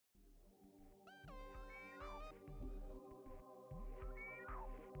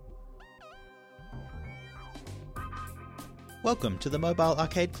Welcome to the Mobile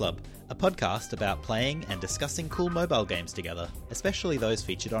Arcade Club, a podcast about playing and discussing cool mobile games together, especially those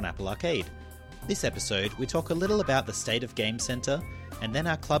featured on Apple Arcade. This episode, we talk a little about the state of Game Center, and then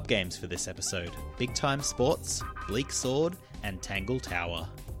our club games for this episode, Big Time Sports, Bleak Sword, and Tangle Tower.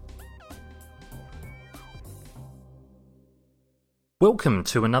 Welcome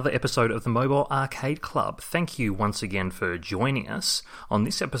to another episode of the Mobile Arcade Club. Thank you once again for joining us. On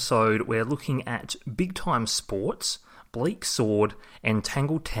this episode, we're looking at Big Time Sports, Bleak Sword, and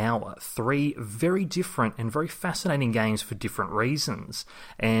Tangle Tower. Three very different and very fascinating games for different reasons.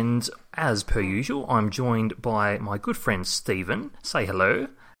 And as per usual, I'm joined by my good friend Stephen. Say hello.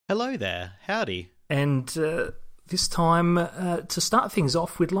 Hello there. Howdy. And this time, to start things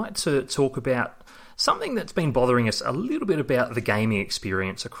off, we'd like to talk about something that's been bothering us a little bit about the gaming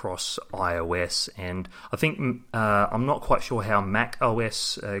experience across iOS, and I think I'm not quite sure how Mac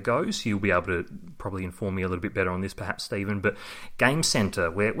OS goes. You'll be able to probably inform me a little bit better on this, perhaps, Stephen. But Game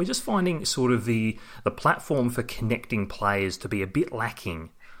Center, we're just finding sort of the platform for connecting players to be a bit lacking.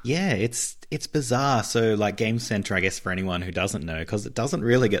 Yeah, it's bizarre. So, like, Game Center, I guess, for anyone who doesn't know, because it doesn't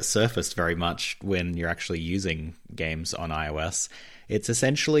really get surfaced very much when you're actually using games on iOS. It's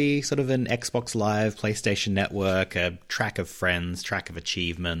essentially sort of an Xbox Live, PlayStation Network, a track of friends, track of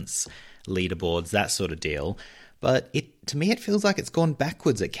achievements, leaderboards, that sort of deal. But to me, it feels like it's gone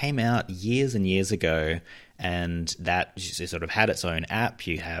backwards. It came out years and years ago, and that sort of had its own app.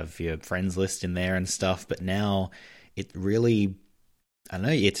 You have your friends list in there and stuff, but now it really, I don't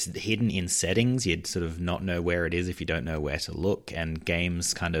know, it's hidden in settings. You'd sort of not know where it is if you don't know where to look, and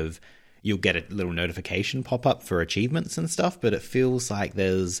games kind of, you'll get a little notification pop up for achievements and stuff, but it feels like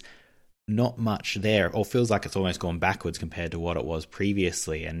there's not much there, or feels like it's almost gone backwards compared to what it was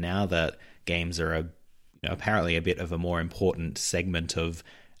previously. And now that games are apparently a bit of a more important segment of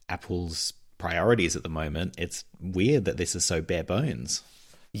Apple's priorities at the moment, it's weird that this is so bare bones.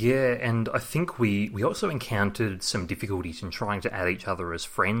 Yeah, and I think we also encountered some difficulties in trying to add each other as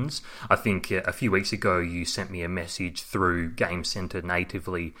friends. I think a few weeks ago you sent me a message through Game Center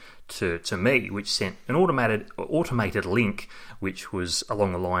natively to me, which sent an automated link, which was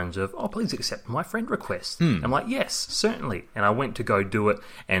along the lines of, "Oh, please accept my friend request." I'm like, "Yes, certainly." And I went to go do it,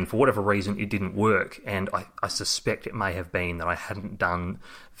 and for whatever reason, it didn't work. And I suspect it may have been that I hadn't done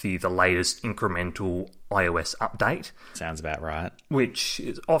the latest incremental iOS update. Sounds about right. Which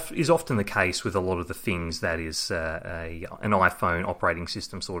is often the case with a lot of the things that is an iPhone operating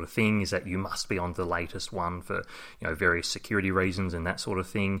system sort of thing, is that you must be on the latest one for various security reasons and that sort of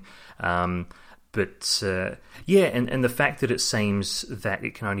thing. And the fact that it seems that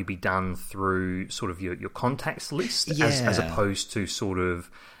it can only be done through sort of your contacts list, as opposed to sort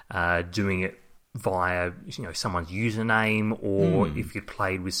of doing it via someone's username, or if you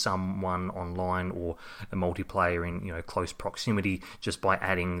played with someone online or a multiplayer in close proximity, just by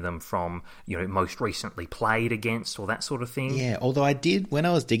adding them from most recently played against, or that sort of thing. Yeah, although when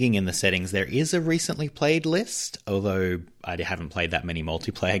I was digging in the settings, there is a recently played list, although I haven't played that many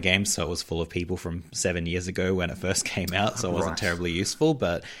multiplayer games, so it was full of people from 7 years ago when it first came out, so it wasn't terribly useful.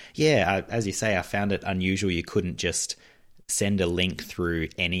 But yeah, as you say, I found it unusual you couldn't just send a link through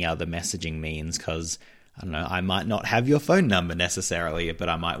any other messaging means, because I don't know, I might not have your phone number necessarily, but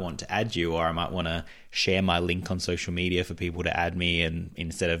I might want to add you, or I might want to share my link on social media for people to add me, and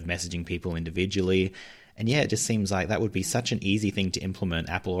instead of messaging people individually. And yeah, it just seems like that would be such an easy thing to implement.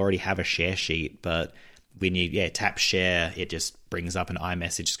 Apple already have a share sheet, but when you tap share, it just brings up an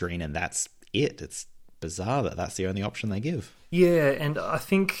iMessage screen, and that's it. It's bizarre that that's the only option they give. Yeah, and I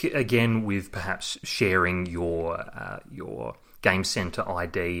think, again, with perhaps sharing your Game Center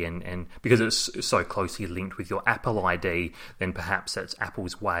ID, and because it's so closely linked with your Apple ID, then perhaps that's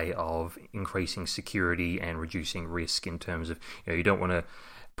Apple's way of increasing security and reducing risk in terms of, you don't want to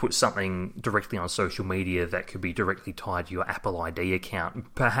put something directly on social media that could be directly tied to your Apple ID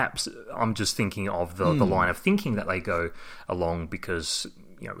account. Perhaps I'm just thinking of the line of thinking that they go along, because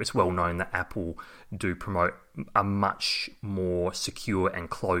it's well known that Apple do promote a much more secure and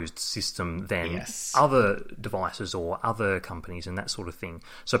closed system than other devices or other companies and that sort of thing.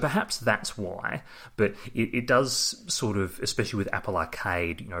 So perhaps that's why, but it does sort of, especially with Apple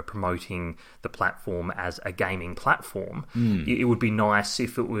Arcade, promoting the platform as a gaming platform, it would be nice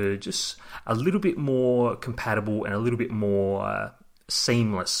if it were just a little bit more compatible and a little bit more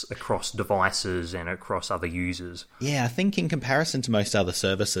seamless across devices and across other users. Yeah, I think in comparison to most other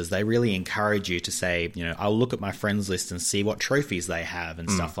services, they really encourage you to say, I'll look at my friends list and see what trophies they have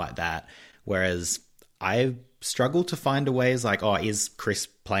and stuff like that. Whereas I struggle to find a ways like, is Chris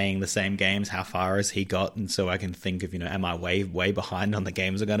playing the same games? How far has he got? And so I can think of, am I way behind on the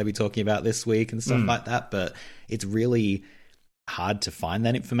games we're going to be talking about this week and stuff like that. But it's really hard to find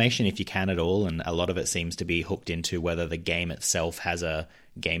that information if you can at all, and a lot of it seems to be hooked into whether the game itself has a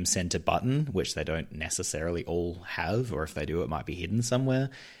Game Center button, which they don't necessarily all have, or if they do, it might be hidden somewhere.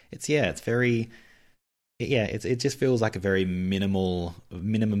 It just feels like a very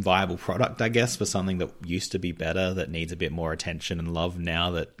minimum viable product, I guess, for something that used to be better, that needs a bit more attention and love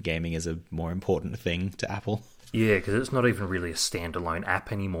now that gaming is a more important thing to Apple. Yeah, because it's not even really a standalone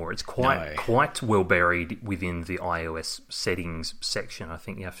app anymore. It's quite well buried within the iOS settings section. I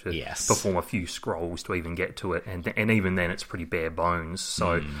think you have to perform a few scrolls to even get to it, and even then it's pretty bare bones.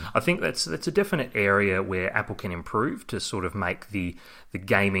 So I think that's a definite area where Apple can improve to sort of make the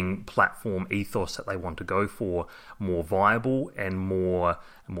gaming platform ethos that they want to go for more viable and more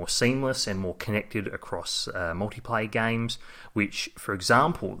seamless and more connected across multiplayer games, which, for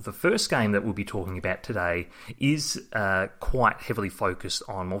example, the first game that we'll be talking about today is quite heavily focused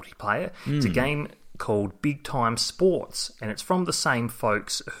on multiplayer. It's a game called Big Time Sports, and it's from the same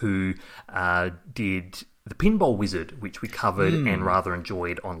folks who did The Pinball Wizard, which we covered and rather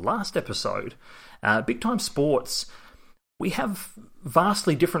enjoyed on last episode. Big Time Sports, we have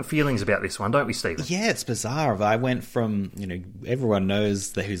vastly different feelings about this one, don't we, Stephen? Yeah, it's bizarre. I went from, everyone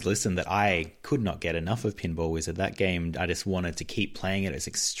knows who's listened that I could not get enough of Pinball Wizard. That game, I just wanted to keep playing it. It's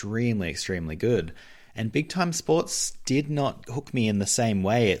extremely, extremely good. And Big Time Sports did not hook me in the same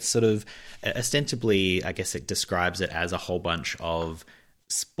way. It's sort of, ostensibly, I guess it describes it as a whole bunch of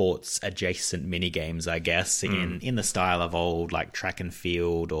sports adjacent mini games, I guess, in the style of old like track and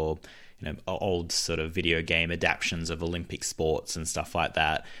field, or old sort of video game adaptions of Olympic sports and stuff like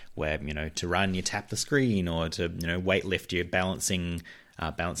that, where, to run, you tap the screen, or to, weight lift, you're balancing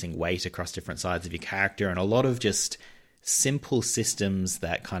weight across different sides of your character, and a lot of just simple systems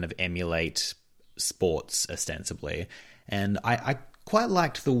that kind of emulate sports ostensibly. And I quite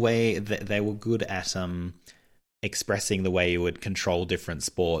liked the way that they were good at expressing the way you would control different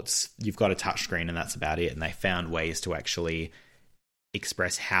sports. You've got a touchscreen and that's about it, and they found ways to actually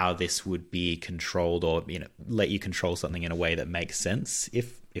express how this would be controlled, or let you control something in a way that makes sense,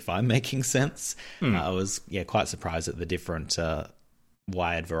 if I'm making sense. I was quite surprised at the different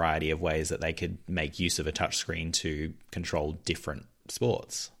wide variety of ways that they could make use of a touchscreen to control different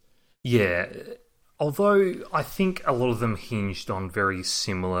sports. Yeah, although I think a lot of them hinged on very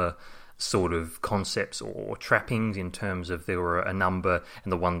similar sort of concepts or trappings, in terms of there were a number,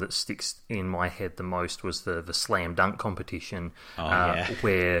 and the one that sticks in my head the most was the slam dunk competition,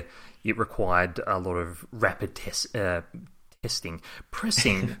 where it required a lot of rapid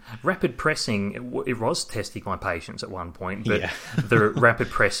rapid pressing. It was testing my patience at one point, but the rapid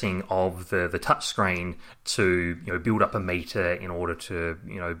pressing of the touchscreen to build up a meter in order to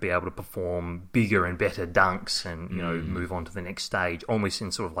be able to perform bigger and better dunks and move on to the next stage, almost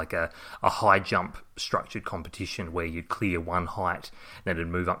in sort of like a high jump structured competition where you'd clear one height, then it'd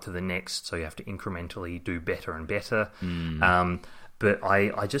move up to the next, so you have to incrementally do better and better. But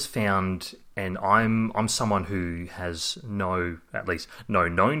I just found, and I'm someone who has no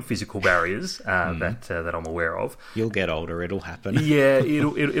known physical barriers that I'm aware of. You'll get older; it'll happen. Yeah,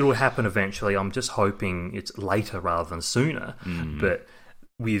 it'll happen eventually. I'm just hoping it's later rather than sooner. But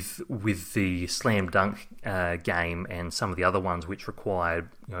with the slam dunk game and some of the other ones which required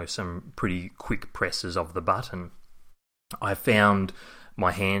some pretty quick presses of the button, I found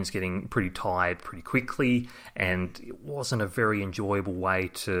my hands getting pretty tired pretty quickly, and it wasn't a very enjoyable way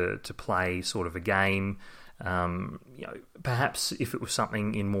to play sort of a game. Perhaps if it was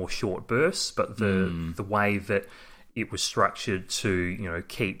something in more short bursts, but the way that it was structured to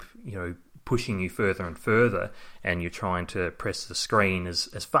keep pushing you further and further, and you're trying to press the screen as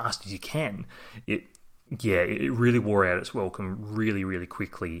fast as you can, it really wore out its welcome really, really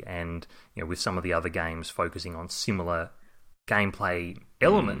quickly. And with some of the other games focusing on similar gameplay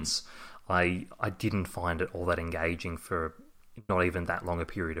elements, I didn't find it all that engaging for not even that long a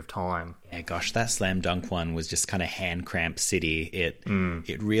period of time. Yeah, gosh, that slam dunk one was just kind of hand cramp city.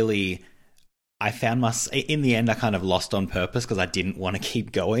 It really, I found in the end I kind of lost on purpose because I didn't want to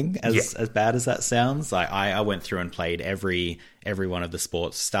keep going, as bad as that sounds. Like I went through and played every one of the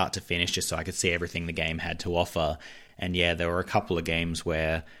sports start to finish just so I could see everything the game had to offer. And there were a couple of games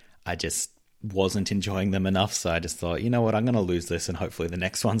where I just wasn't enjoying them enough, so I just thought, I'm going to lose this, and hopefully the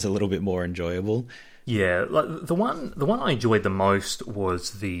next one's a little bit more enjoyable. Yeah, like the one I enjoyed the most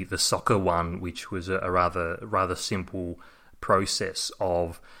was the soccer one, which was a rather simple process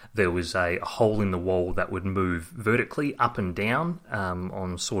of, there was a hole in the wall that would move vertically up and down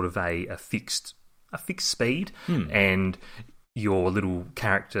on sort of a fixed speed, and your little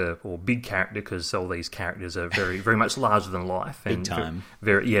character or big character, because all these characters are very much larger than life and Big time.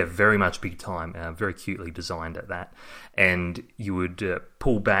 very much big time, very cutely designed at that. And you would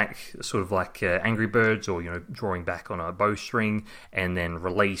pull back, sort of like Angry Birds, or drawing back on a bowstring, and then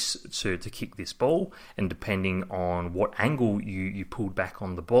release to kick this ball. And depending on what angle you pulled back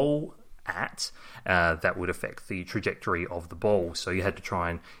on the ball at, that would affect the trajectory of the ball. So you had to try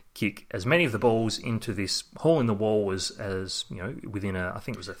and kick as many of the balls into this hole in the wall as within I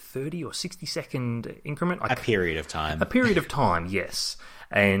think it was a 30 or 60 second increment. A period of time. A period of time, yes.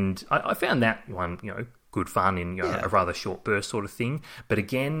 And I found that one, good fun in a rather short burst sort of thing. But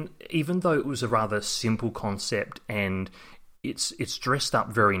again, even though it was a rather simple concept and it's dressed up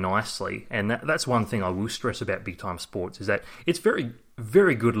very nicely, and that's one thing I will stress about Big Time Sports, is that it's very,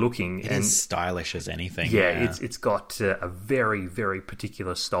 very good looking. It is stylish as anything. Yeah, it's got a very, very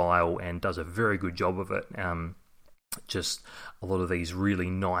particular style and does a very good job of it. Just a lot of these really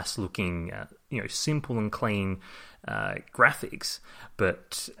nice looking, simple and clean graphics,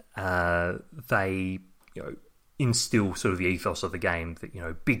 but they, instill sort of the ethos of the game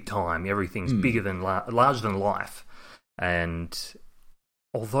that, big time, everything's bigger than larger than life. And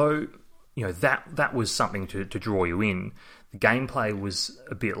although that was something to draw you in, the gameplay was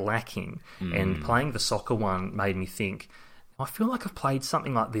a bit lacking. And playing the soccer one made me think, I feel like I've played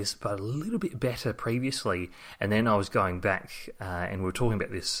something like this, but a little bit better previously. And then I was going back, and we were talking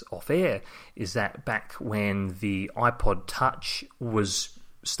about this off air, is that back when the iPod Touch was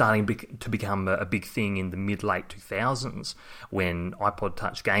starting to become a big thing in the mid-late 2000s, when iPod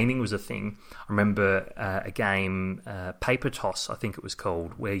Touch gaming was a thing. I remember a game, Paper Toss, I think it was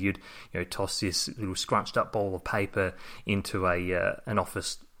called, where you'd toss this little scrunched up ball of paper into an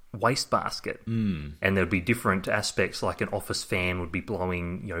office wastebasket, and there'd be different aspects, like an office fan would be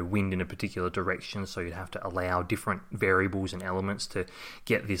blowing wind in a particular direction, so you'd have to allow different variables and elements to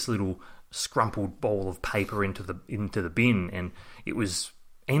get this little scrumpled ball of paper into the bin. And it was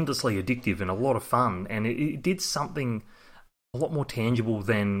endlessly addictive and a lot of fun, and it did something a lot more tangible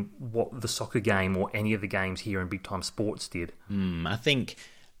than what the soccer game or any of the games here in Big Time Sports did. I think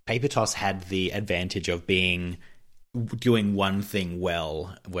Paper Toss had the advantage of doing one thing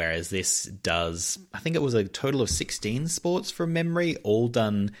well, whereas this does, I think it was a total of 16 sports from memory, all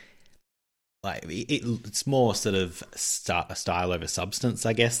done like it's more sort of style over substance,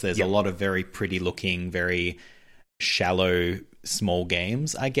 I guess. There's a lot of very pretty looking, very shallow small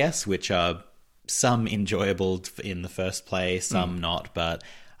games, I guess, which are some enjoyable in the first play, some not, but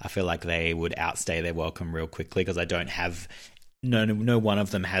I feel like they would outstay their welcome real quickly, because I don't have no one of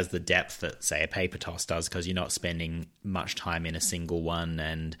them has the depth that, say, a Paper Toss does, because you're not spending much time in a single one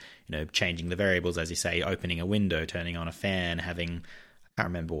and changing the variables, as you say, opening a window, turning on a fan, having, I can't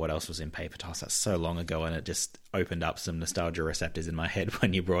remember what else was in Paper Toss. That's so long ago, and it just opened up some nostalgia receptors in my head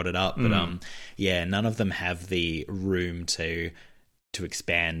when you brought it up. But none of them have the room to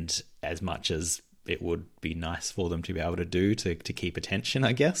expand as much as it would be nice for them to be able to do to keep attention,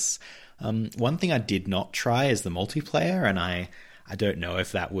 I guess. One thing I did not try is the multiplayer, and I don't know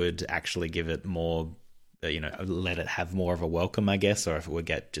if that would actually give it more, let it have more of a welcome, I guess, or if it would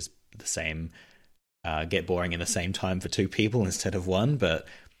get just the same. Get boring in the same time for two people instead of one, but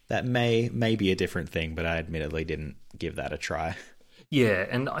that may be a different thing, but I admittedly didn't give that a try. Yeah,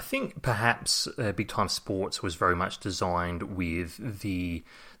 and I think perhaps Big Time Sports was very much designed with the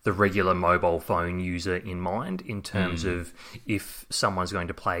regular mobile phone user in mind, in terms of if someone's going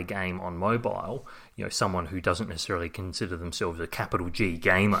to play a game on mobile, someone who doesn't necessarily consider themselves a capital G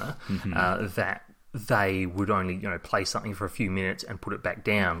gamer, that they would only play something for a few minutes and put it back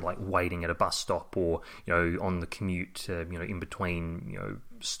down, like waiting at a bus stop, or on the commute in between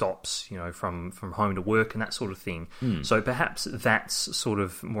stops from home to work and that sort of thing. So perhaps that's sort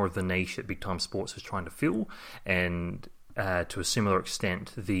of more of the niche that Big Time Sports is trying to fill, and to a similar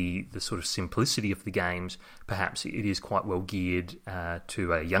extent, the sort of simplicity of the games, perhaps it is quite well geared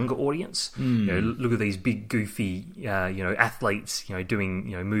to a younger audience. Look at these big, goofy, athletes, doing,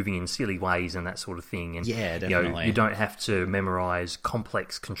 moving in silly ways and that sort of thing. And yeah, definitely. You don't have to memorize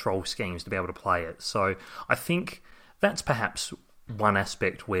complex control schemes to be able to play it. So I think that's perhaps one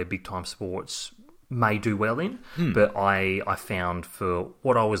aspect where Big Time Sports may do well in, but I found for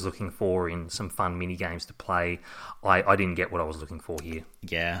what I was looking for in some fun mini games to play, I didn't get what I was looking for here.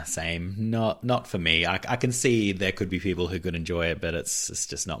 Yeah, same. Not for me. I can see there could be people who could enjoy it, but it's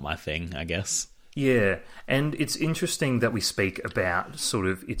just not my thing, I guess. Yeah, and it's interesting that we speak about sort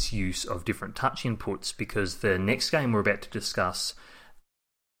of its use of different touch inputs, because the next game we're about to discuss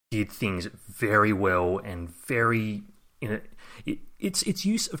did things very well and very its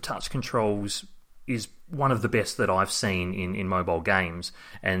use of touch controls is one of the best that I've seen in mobile games,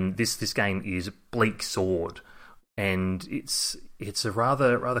 and this game is Bleak Sword. And it's a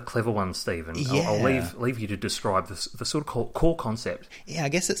rather clever one, Stephen. Yeah. I'll leave you to describe the sort of core concept. Yeah, I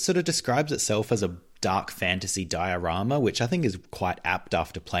guess it sort of describes itself as a dark fantasy diorama, which I think is quite apt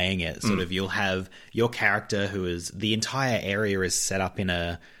after playing it. Sort of, you'll have your character the entire area is set up in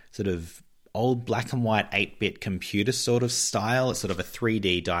a sort of old black and white 8-bit computer sort of style. It's sort of a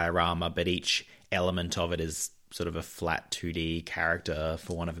 3D diorama, but each element of it is sort of a flat 2D character,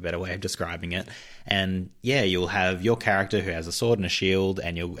 for want of a better way of describing it. And yeah, you'll have your character who has a sword and a shield,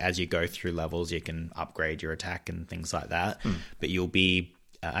 and as you go through levels, you can upgrade your attack and things like that. But you'll be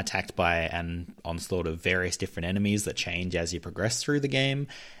attacked by an onslaught of various different enemies that change as you progress through the game.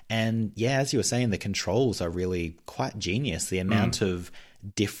 And yeah, as you were saying, the controls are really quite genius. The amount of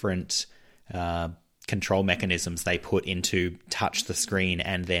different control mechanisms they put into touch the screen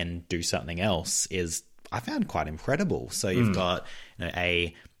and then do something else I found quite incredible. So you've got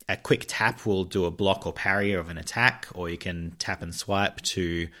a quick tap will do a block or parry of an attack, or you can tap and swipe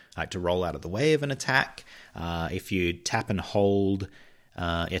to roll out of the way of an attack. If you tap and hold,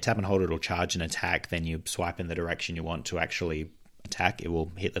 it'll charge an attack. Then you swipe in the direction you want to actually attack. It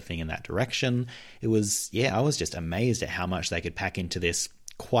will hit the thing in that direction. I was just amazed at how much they could pack into this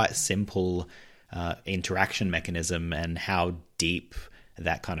quite simple interaction mechanism, and how deep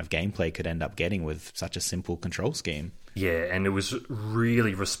that kind of gameplay could end up getting with such a simple control scheme. Yeah, and it was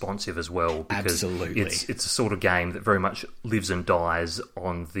really responsive as well. Because absolutely. It's a sort of game that very much lives and dies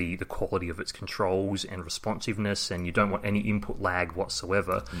on the quality of its controls and responsiveness, and you don't want any input lag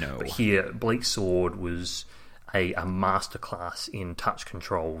whatsoever. No. But here, Bleak Sword was a masterclass in touch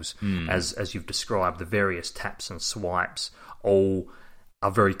controls. As you've described, the various taps and swipes all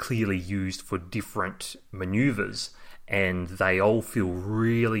are very clearly used for different maneuvers, and they all feel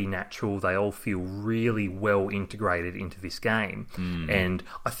really natural. They all feel really well integrated into this game. And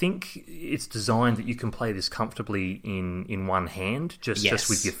I think it's designed that you can play this comfortably in one hand, just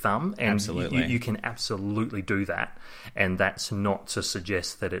with your thumb. And absolutely. You can absolutely do that. And that's not to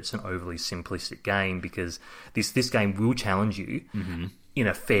suggest that it's an overly simplistic game, because this game will challenge you in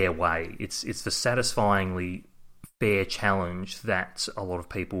a fair way. It's the satisfyingly fair challenge that a lot of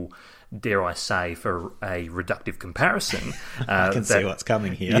people, dare I say, for a reductive comparison. I can see what's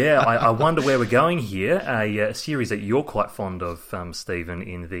coming here. Yeah, I wonder where we're going here. A series that you're quite fond of, Stephen,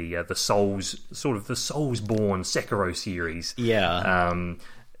 in the Souls, sort of the Soulsborne Sekiro series. Yeah.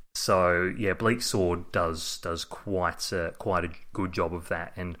 So yeah, Bleak Sword does quite a good job of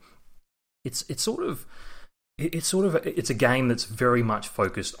that, and it's a game that's very much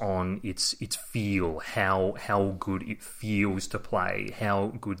focused on its feel, how good it feels to play, how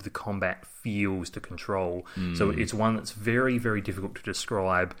good the combat feels to control. So it's one that's very, very difficult to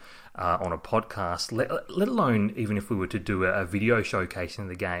describe on a podcast, let alone even if we were to do a video showcasing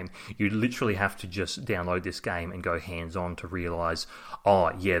the game. You literally have to just download this game and go hands-on to realise,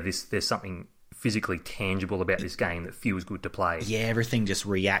 there's something physically tangible about this game that feels good to play. Yeah, everything just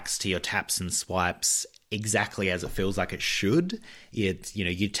reacts to your taps and swipes exactly as it feels like it should. You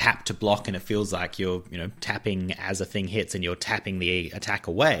tap to block and it feels like you're tapping as a thing hits, and you're tapping the attack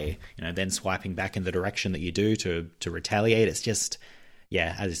away, then swiping back in the direction that you do to retaliate. It's just,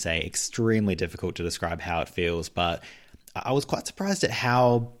 as I say, extremely difficult to describe how it feels. But I was quite surprised at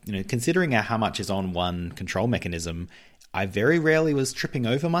how, considering how much is on one control mechanism, I very rarely was tripping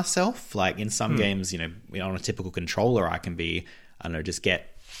over myself. Like in some games, on a typical controller, I can be, just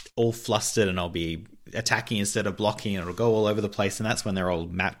get all flustered and I'll be attacking instead of blocking, and it'll go all over the place, and that's when they're all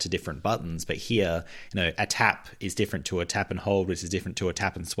mapped to different buttons. But here, a tap is different to a tap and hold, which is different to a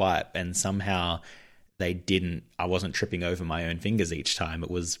tap and swipe, and somehow I wasn't tripping over my own fingers each time.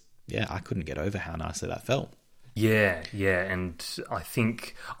 It was, I couldn't get over how nicely that felt. Yeah, and I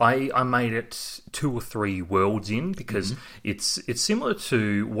think I made it 2 or 3 worlds in, because it's similar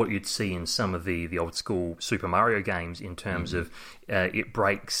to what you'd see in some of the old school Super Mario games in terms of it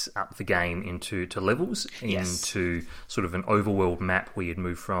breaks up the game into levels, into sort of an overworld map where you'd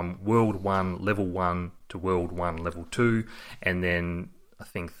move from World 1, Level 1 to World 1, Level 2, and then I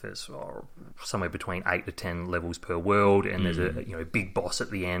think there's somewhere between 8 to 10 levels per world, and there's a big boss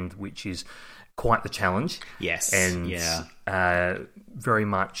at the end, which is quite the challenge. Yes. And very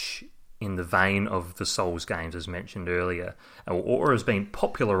much in the vein of the Souls games, as mentioned earlier, or has been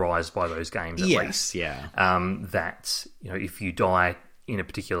popularised by those games at least. Yeah. That, if you die in a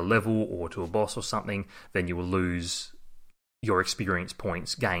particular level or to a boss or something, then you will lose your experience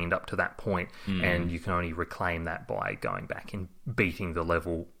points gained up to that point, and you can only reclaim that by going back and beating the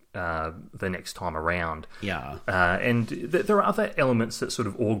level the next time around. Yeah. And there are other elements that sort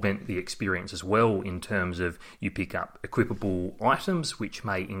of augment the experience as well, in terms of you pick up equipable items which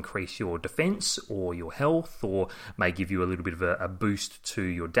may increase your defense or your health, or may give you a little bit of a boost to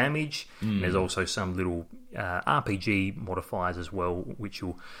your damage. And there's also some little RPG modifiers as well, which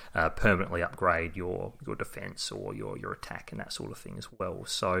will permanently upgrade your defense or your attack and that sort of thing as well.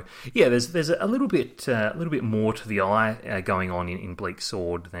 So yeah, there's a little bit more to the eye going on in Bleak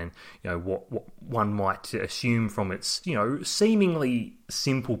Sword than what one might assume from its seemingly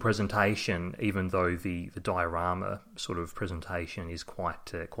simple presentation, even though the diorama sort of presentation is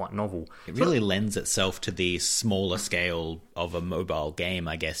quite novel. It really lends itself to the smaller scale of a mobile game,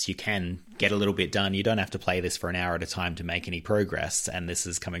 I guess. You can get a little bit done. You don't have to play this for an hour at a time to make any progress, and this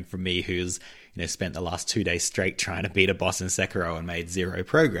is coming from me who's spent the last 2 days straight trying to beat a boss in Sekiro and made zero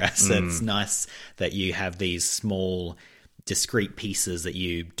progress. It's nice that you have these small discrete pieces that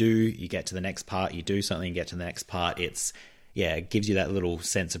you get to the next part, you do something, get to the next part. It gives you that little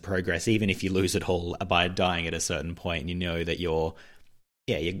sense of progress, even if you lose it all by dying at a certain point. You know that you're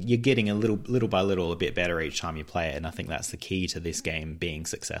getting a little by little a bit better each time you play it, and I think that's the key to this game being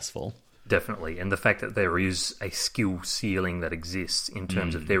successful. Definitely, and the fact that there is a skill ceiling that exists in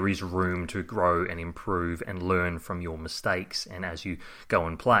terms of there is room to grow and improve and learn from your mistakes, and as you go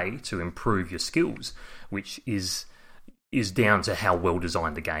and play, to improve your skills, which is down to how well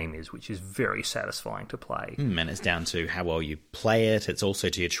designed the game is, which is very satisfying to play. And it's down to how well you play it. It's also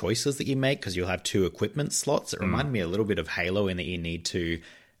to your choices that you make, because you'll have 2 equipment slots. It reminded me a little bit of Halo in that you need to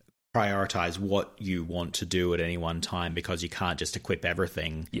prioritize what you want to do at any one time, because you can't just equip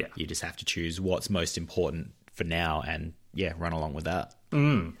everything. Yeah. You just have to choose what's most important for now and run along with that.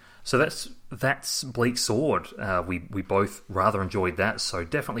 So that's Bleak Sword. We both rather enjoyed that, so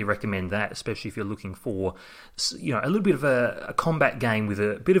definitely recommend that, especially if you're looking for a little bit of a combat game with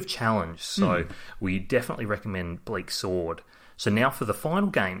a bit of challenge. So we definitely recommend Bleak Sword. So now for the final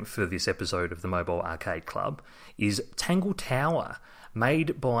game for this episode of the Mobile Arcade Club is Tangle Tower,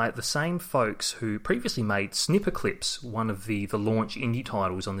 made by the same folks who previously made Snipperclips, one of the launch indie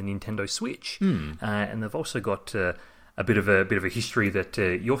titles on the Nintendo Switch. And they've also got a bit of a history that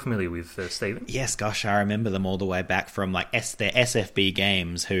you're familiar with, Stephen. Yes, gosh, I remember them all the way back from their SFB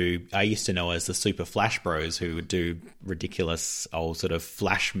games, who I used to know as the Super Flash Bros, who would do ridiculous old sort of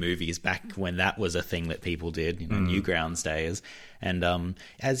Flash movies back when that was a thing that people did, Newgrounds days. And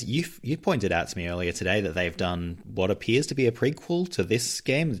as you pointed out to me earlier today, that they've done what appears to be a prequel to this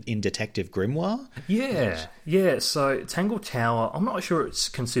game in Detective Grimoire. Yeah. So Tangle Tower, I'm not sure it's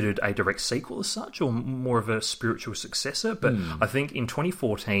considered a direct sequel as such, or more of a spiritual successor. But I think in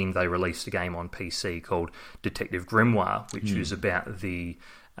 2014 they released a game on PC called Detective Grimoire, which is about the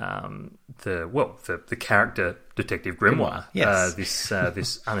character Detective Grimoire. Yes.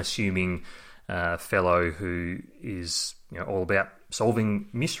 This unassuming fellow who is all about solving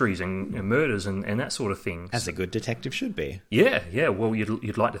mysteries and murders and that sort of thing. As a good detective should be. Yeah. Well,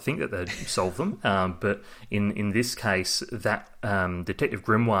 you'd like to think that they'd solve them, but in this case, that Detective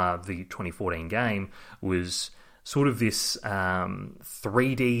Grimoire, the 2014 game, was sort of this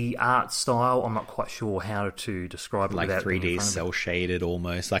 3D art style. I'm not quite sure how to describe it. Like 3D cel shaded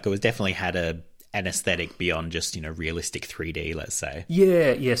almost. Like it was definitely had an aesthetic beyond just realistic 3D, let's say.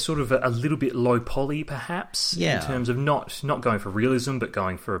 Yeah, sort of a little bit low poly, perhaps. In terms of not going for realism, but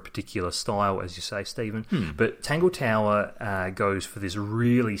going for a particular style, as you say, Stephen. But Tangle Tower goes for this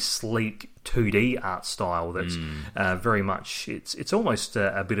really sleek 2D art style that's very much, it's almost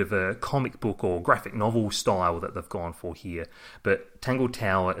a bit of a comic book or graphic novel style that they've gone for here. But Tangle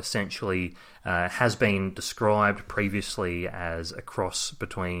Tower essentially has been described previously as a cross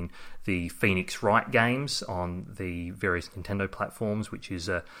between the Phoenix Wright games on the various Nintendo platforms, which is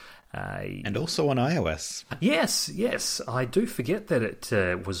and also on iOS. Yes, I do forget that it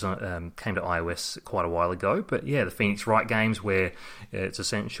came to iOS quite a while ago. But yeah, the Phoenix Wright games, where it's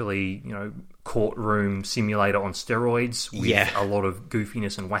essentially courtroom simulator on steroids with a lot of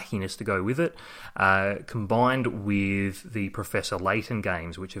goofiness and wackiness to go with it, combined with the Professor Layton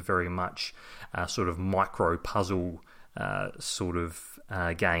games, which are very much sort of micro puzzle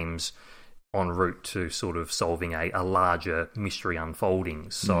games en route to sort of solving a larger mystery unfolding.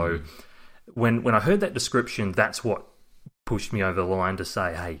 So when I heard that description, that's what pushed me over the line to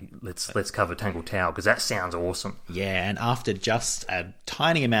say, hey, let's cover Tangle Tower, because that sounds awesome. Yeah, and after just a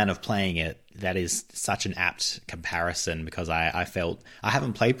tiny amount of playing it, that is such an apt comparison, because I felt I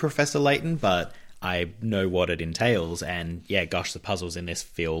haven't played Professor Layton, but I know what it entails, and yeah, gosh, the puzzles in this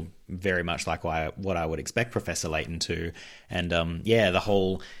feel very much like what I would expect Professor Layton to, and the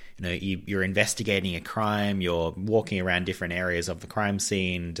whole you're investigating a crime, you're walking around different areas of the crime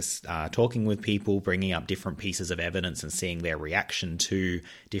scene, just talking with people, bringing up different pieces of evidence and seeing their reaction to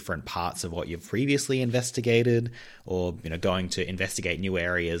different parts of what you've previously investigated, or going to investigate new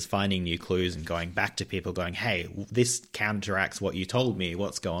areas, finding new clues and going back to people going, hey, this counteracts what you told me,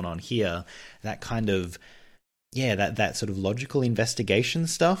 what's going on here. That kind of that sort of logical investigation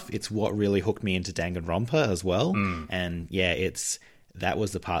stuff, it's what really hooked me into Danganronpa as well. And that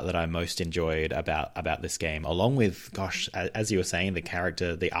was the part that I most enjoyed about this game, along with, gosh, as you were saying,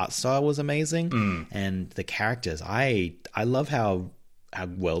 the art style was amazing, and the characters. I love how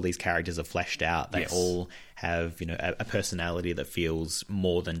well these characters are fleshed out. They all have a personality that feels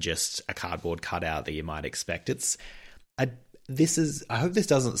more than just a cardboard cutout that you might expect. I hope this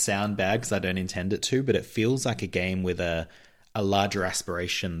doesn't sound bad because I don't intend it to, but it feels like a game with a larger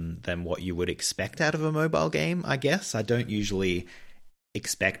aspiration than what you would expect out of a mobile game, I guess. I don't usually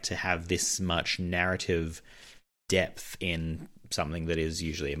expect to have this much narrative depth in something that is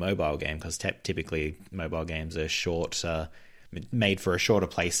usually a mobile game, because typically mobile games are short, made for a shorter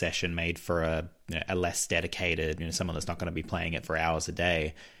play session, made for a less dedicated, someone that's not going to be playing it for hours a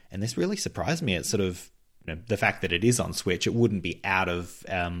day. And this really surprised me. It's sort of the fact that it is on Switch. It wouldn't be out of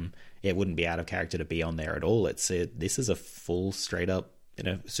character to be on there at all. This is a full, straight up,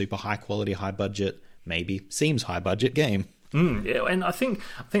 super high quality, high budget, maybe seems high budget game. Yeah, and I think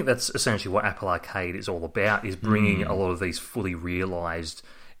that's essentially what Apple Arcade is all about, is bringing a lot of these fully realised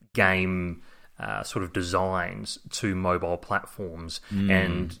game sort of designs to mobile platforms.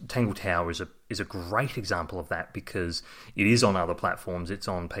 And Tangle Tower is a great example of that, because it is on other platforms. It's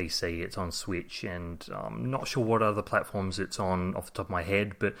on PC, it's on Switch, and I'm not sure what other platforms it's on off the top of my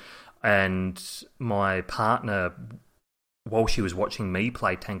head. And my partner, while she was watching me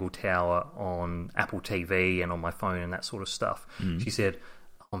play Tangle Tower on Apple TV and on my phone and that sort of stuff, she said,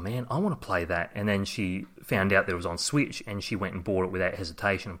 oh man, I want to play that. And then she found out that it was on Switch, and she went and bought it without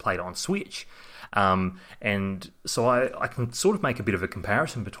hesitation and played it on Switch. And so I can sort of make a bit of a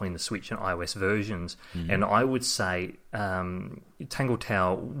comparison between the Switch and iOS versions. And I would say Tangle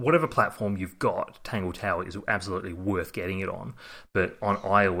Tower, whatever platform you've got, Tangle Tower is absolutely worth getting it on. But on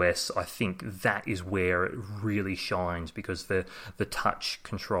iOS, I think that is where it really shines, because the touch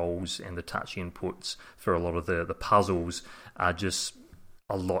controls and the touch inputs for a lot of the puzzles are just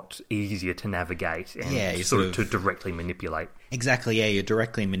a lot easier to navigate and sort of to directly manipulate. Exactly, yeah. You're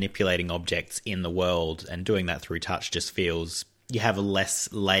directly manipulating objects in the world, and doing that through touch just feels... You have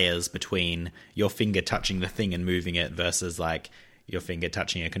less layers between your finger touching the thing and moving it versus like your finger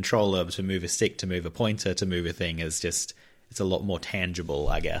touching a controller to move a stick, to move a pointer, to move a thing. It's a lot more tangible,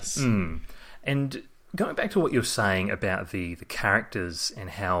 I guess. And going back to what you're saying about the characters and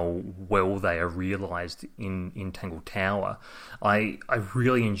how well they are realised in Tangle Tower, I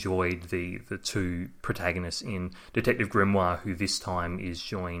really enjoyed the two protagonists in Detective Grimoire, who this time is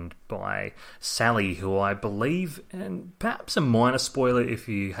joined by Sally, who I believe, and perhaps a minor spoiler if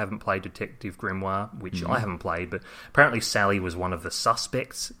you haven't played Detective Grimoire, which I haven't played, but apparently Sally was one of the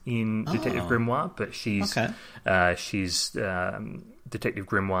suspects in Detective Grimoire, but she's Detective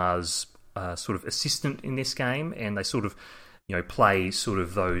Grimoire's sort of assistant in this game, and they sort of play sort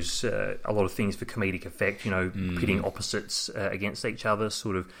of those a lot of things for comedic effect, pitting opposites against each other.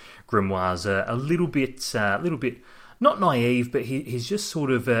 Sort of Grimoire's a little bit not naive, but he's just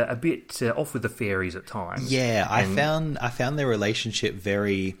sort of a bit off with the fairies at times. Yeah, I found their relationship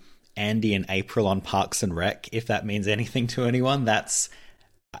very Andy and April on Parks and Rec, if that means anything to anyone.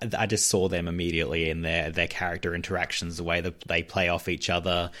 I just saw them immediately in their character interactions, the way that they play off each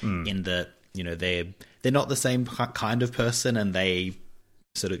other, in that they're not the same kind of person, and they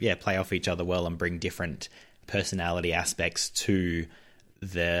sort of play off each other well and bring different personality aspects to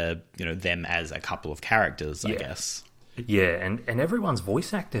them as a couple of characters, I guess. Yeah, and everyone's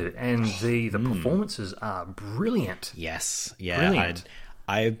voice acted, and the performances are brilliant. Yes, yeah. Brilliant.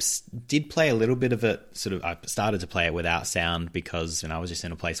 I did play a little bit of it, I started to play it without sound because I was just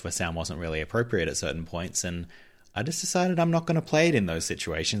in a place where sound wasn't really appropriate at certain points, and I just decided I'm not going to play it in those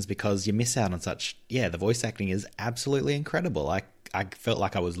situations because you miss out on the voice acting is absolutely incredible. I felt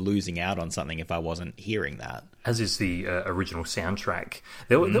like I was losing out on something if I wasn't hearing that. As is the original soundtrack.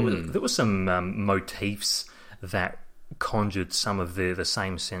 There were some motifs that conjured some of the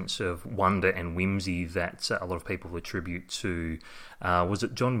same sense of wonder and whimsy that a lot of people attribute to, was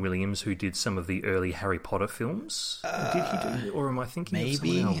it John Williams who did some of the early Harry Potter films? Did he do, or am I thinking of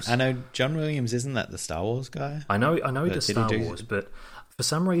someone else? I know John Williams, isn't that the Star Wars guy? I know he did Star Wars, but For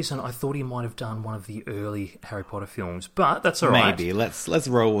some reason, I thought he might have done one of the early Harry Potter films, but that's all right. Maybe. Let's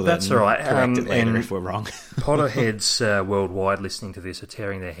roll with that's it. That's all right. Correct it later if we're wrong. Potterheads worldwide listening to this are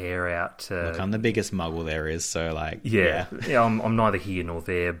tearing their hair out. Look, I'm the biggest muggle there is, so yeah. I'm neither here nor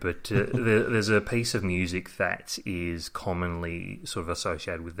there, but there's a piece of music that is commonly sort of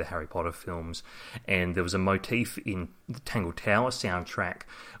associated with the Harry Potter films, and there was a motif in the Tangled Tower soundtrack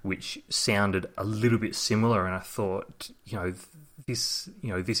which sounded a little bit similar, and I thought, this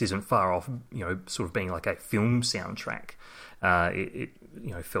isn't far off, sort of being like a film soundtrack. It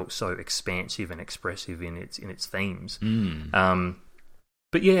felt so expansive and expressive in its themes.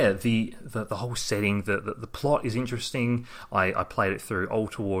 But yeah, the whole setting, the plot is interesting. I played it through all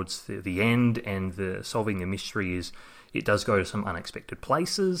towards the end, and the solving the mystery it does go to some unexpected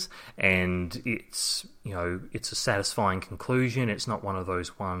places, and it's a satisfying conclusion. It's not one of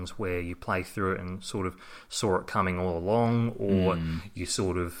those ones where you play through it and sort of saw it coming all along, or you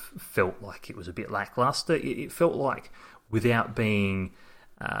sort of felt like it was a bit lackluster. It felt like without being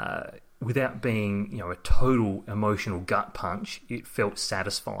a total emotional gut punch, it felt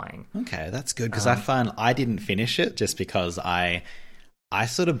satisfying. Okay, that's good, because I find I didn't finish it just because I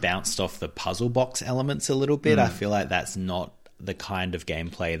sort of bounced off the puzzle box elements a little bit. I feel like that's not the kind of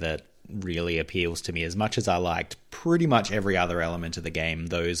gameplay that really appeals to me as much as I liked pretty much every other element of the game.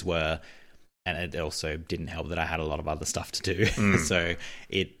 Those were, and it also didn't help that I had a lot of other stuff to do. So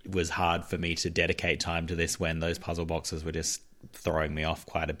it was hard for me to dedicate time to this when those puzzle boxes were just throwing me off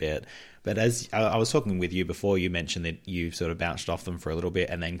quite a bit. But as I was talking with you before, you mentioned that you sort of bounced off them for a little bit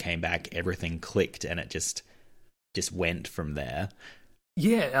and then came back, everything clicked, and it just went from there.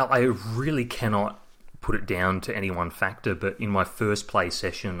 Yeah, I really cannot put it down to any one factor, but in my first play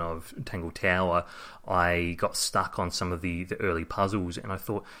session of Tangled Tower, I got stuck on some of the early puzzles, and I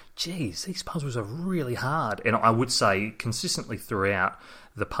thought, geez, these puzzles are really hard. And I would say consistently throughout,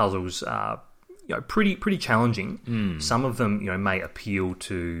 the puzzles are pretty challenging. Some of them may appeal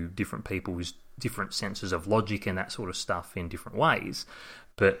to different people's different senses of logic and that sort of stuff in different ways.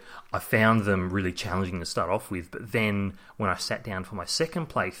 But I found them really challenging to start off with. But then when I sat down for my second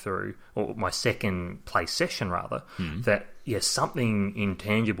playthrough, or my second play session rather, something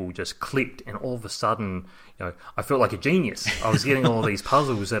intangible just clicked, and all of a sudden, I felt like a genius. I was getting all these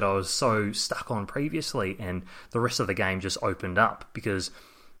puzzles that I was so stuck on previously, and the rest of the game just opened up, because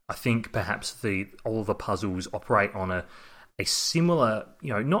I think perhaps all the puzzles operate on a similar,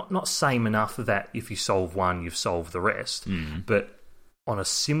 not same enough that if you solve one, you've solved the rest, but on a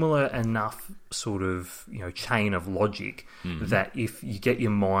similar enough sort of chain of logic that if you get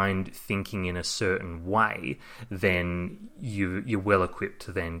your mind thinking in a certain way, then you're well equipped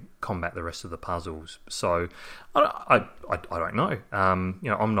to then combat the rest of the puzzles. So I don't know.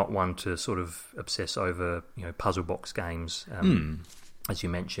 I'm not one to sort of obsess over puzzle box games. As you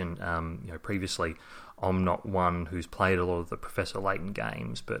mentioned, previously, I'm not one who's played a lot of the Professor Layton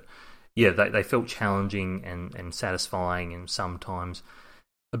games, but yeah, they felt challenging and satisfying, and sometimes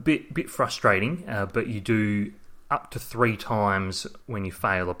a bit frustrating. But you do up to 3 times when you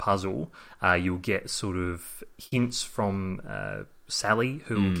fail a puzzle, you'll get sort of hints from Sally,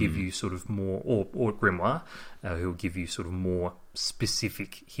 who will give you sort of more, or Grimoire, who will give you sort of more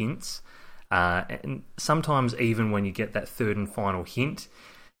specific hints. And sometimes even when you get that third and final hint,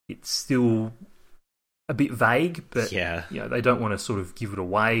 it's still a bit vague, but they don't want to sort of give it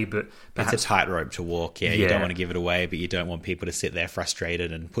away. But perhaps, it's a tightrope to walk. You don't want to give it away, but you don't want people to sit there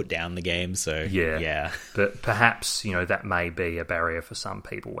frustrated and put down the game. So but perhaps that may be a barrier for some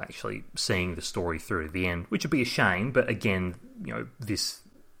people actually seeing the story through to the end, which would be a shame. But again, this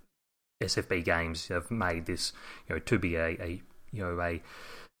SFB Games have made this to be a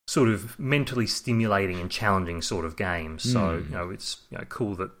sort of mentally stimulating and challenging sort of game. So it's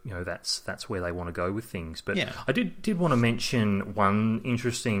cool that that's where they want to go with things. But I did want to mention one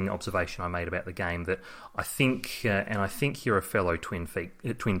interesting observation I made about the game, that I think and I think you're a fellow Twin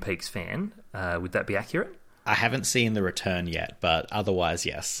Peaks fan. Would that be accurate? I haven't seen The Return yet, but otherwise,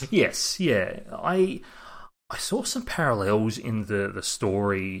 yes. Yes, yeah. I saw some parallels in the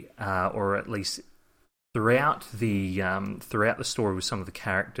story, or at least throughout the story with some of the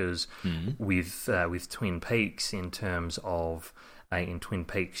characters with Twin Peaks, in terms of in Twin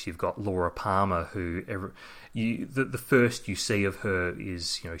Peaks you've got Laura Palmer, who the first you see of her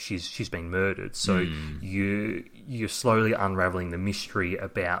is she's been murdered, so you're slowly unraveling the mystery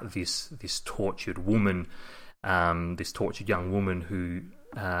about this tortured woman, this tortured young woman who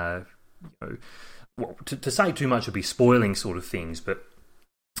well, to say too much would be spoiling sort of things, but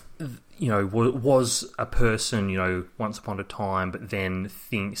was a person, once upon a time, but then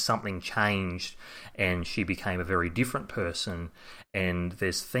something changed and she became a very different person. And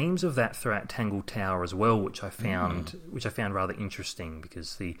there's themes of that throughout Tangled Tower as well, which I found rather interesting,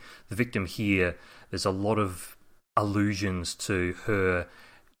 because the victim here, there's a lot of allusions to her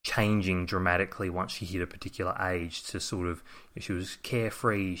changing dramatically once she hit a particular age, to sort of, she was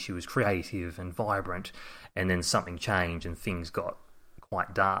carefree, she was creative and vibrant, and then something changed and things got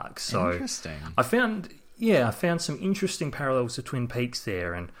quite dark. So interesting. I found some interesting parallels to Twin Peaks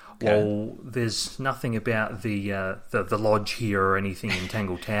there, and while there's nothing about the lodge here or anything in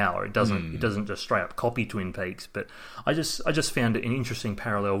Tangled Tower, it doesn't just straight up copy Twin Peaks, but I just found it an interesting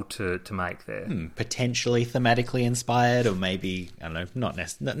parallel to make there. Potentially thematically inspired, or maybe, I don't know,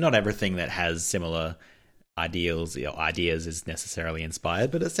 not everything that has similar ideals or ideas is necessarily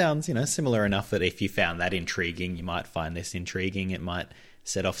inspired, but it sounds, similar enough that if you found that intriguing, you might find this intriguing. It might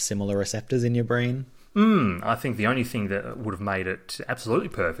set off similar receptors in your brain. I think the only thing that would have made it absolutely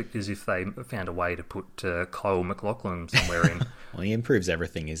perfect is if they found a way to put Kyle MacLachlan somewhere in. Well, he improves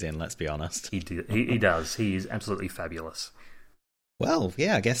everything he's in, let's be honest. He does. He is absolutely fabulous. Well,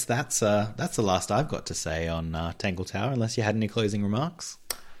 yeah, I guess that's the last I've got to say on Tangled Tower, unless you had any closing remarks.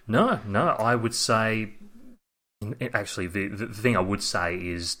 No, I would say... Actually, the thing I would say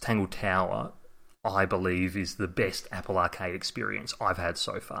is Tangled Tower, I believe, is the best Apple Arcade experience I've had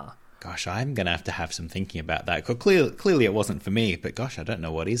so far. Gosh, I'm going to have some thinking about that. Clearly it wasn't for me, but gosh, I don't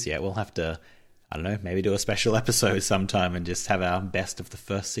know what is yet. We'll have to, I don't know, maybe do a special episode sometime and just have our best of the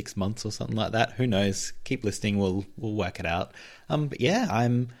first 6 months or something like that. Who knows? Keep listening, we'll work it out. But yeah,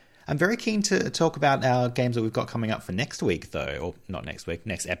 I'm very keen to talk about our games that we've got coming up for next week, though. Or not next week,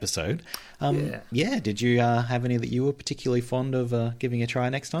 next episode. Yeah, did you have any that you were particularly fond of giving a try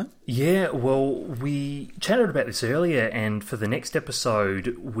next time? Yeah, well, we chatted about this earlier, and for the next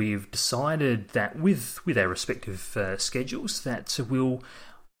episode, we've decided that with our respective schedules, that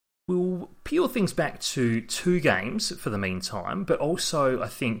we'll peel things back to 2 games for the meantime, but also I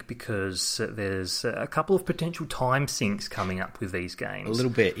think because there's a couple of potential time sinks coming up with these games. A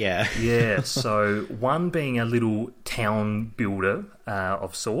little bit, yeah. Yeah, so one being a little town builder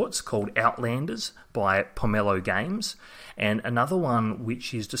of sorts called Outlanders by Pomelo Games, and another one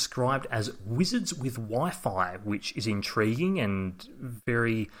which is described as Wizards with Wi-Fi, which is intriguing and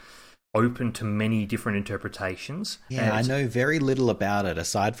very open to many different interpretations. Yeah, I know very little about it,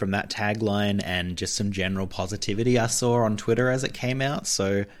 aside from that tagline and just some general positivity I saw on Twitter as it came out.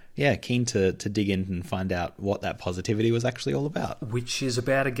 So, yeah, keen to dig in and find out what that positivity was actually all about. Which is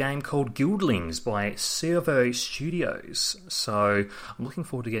about a game called Guildlings by Servo Studios. So, I'm looking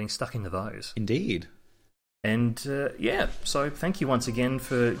forward to getting stuck into those. Indeed. And, so thank you once again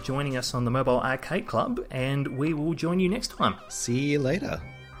for joining us on the Mobile Arcade Club, and we will join you next time. See you later.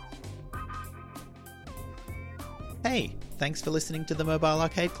 Hey, thanks for listening to the Mobile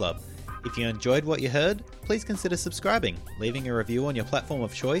Arcade Club. If you enjoyed what you heard, please consider subscribing, leaving a review on your platform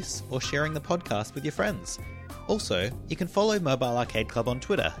of choice, or sharing the podcast with your friends. Also, you can follow Mobile Arcade Club on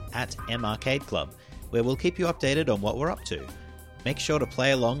Twitter @MArcadeClub, where we'll keep you updated on what we're up to. Make sure to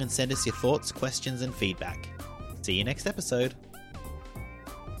play along and send us your thoughts, questions, and feedback. See you next episode.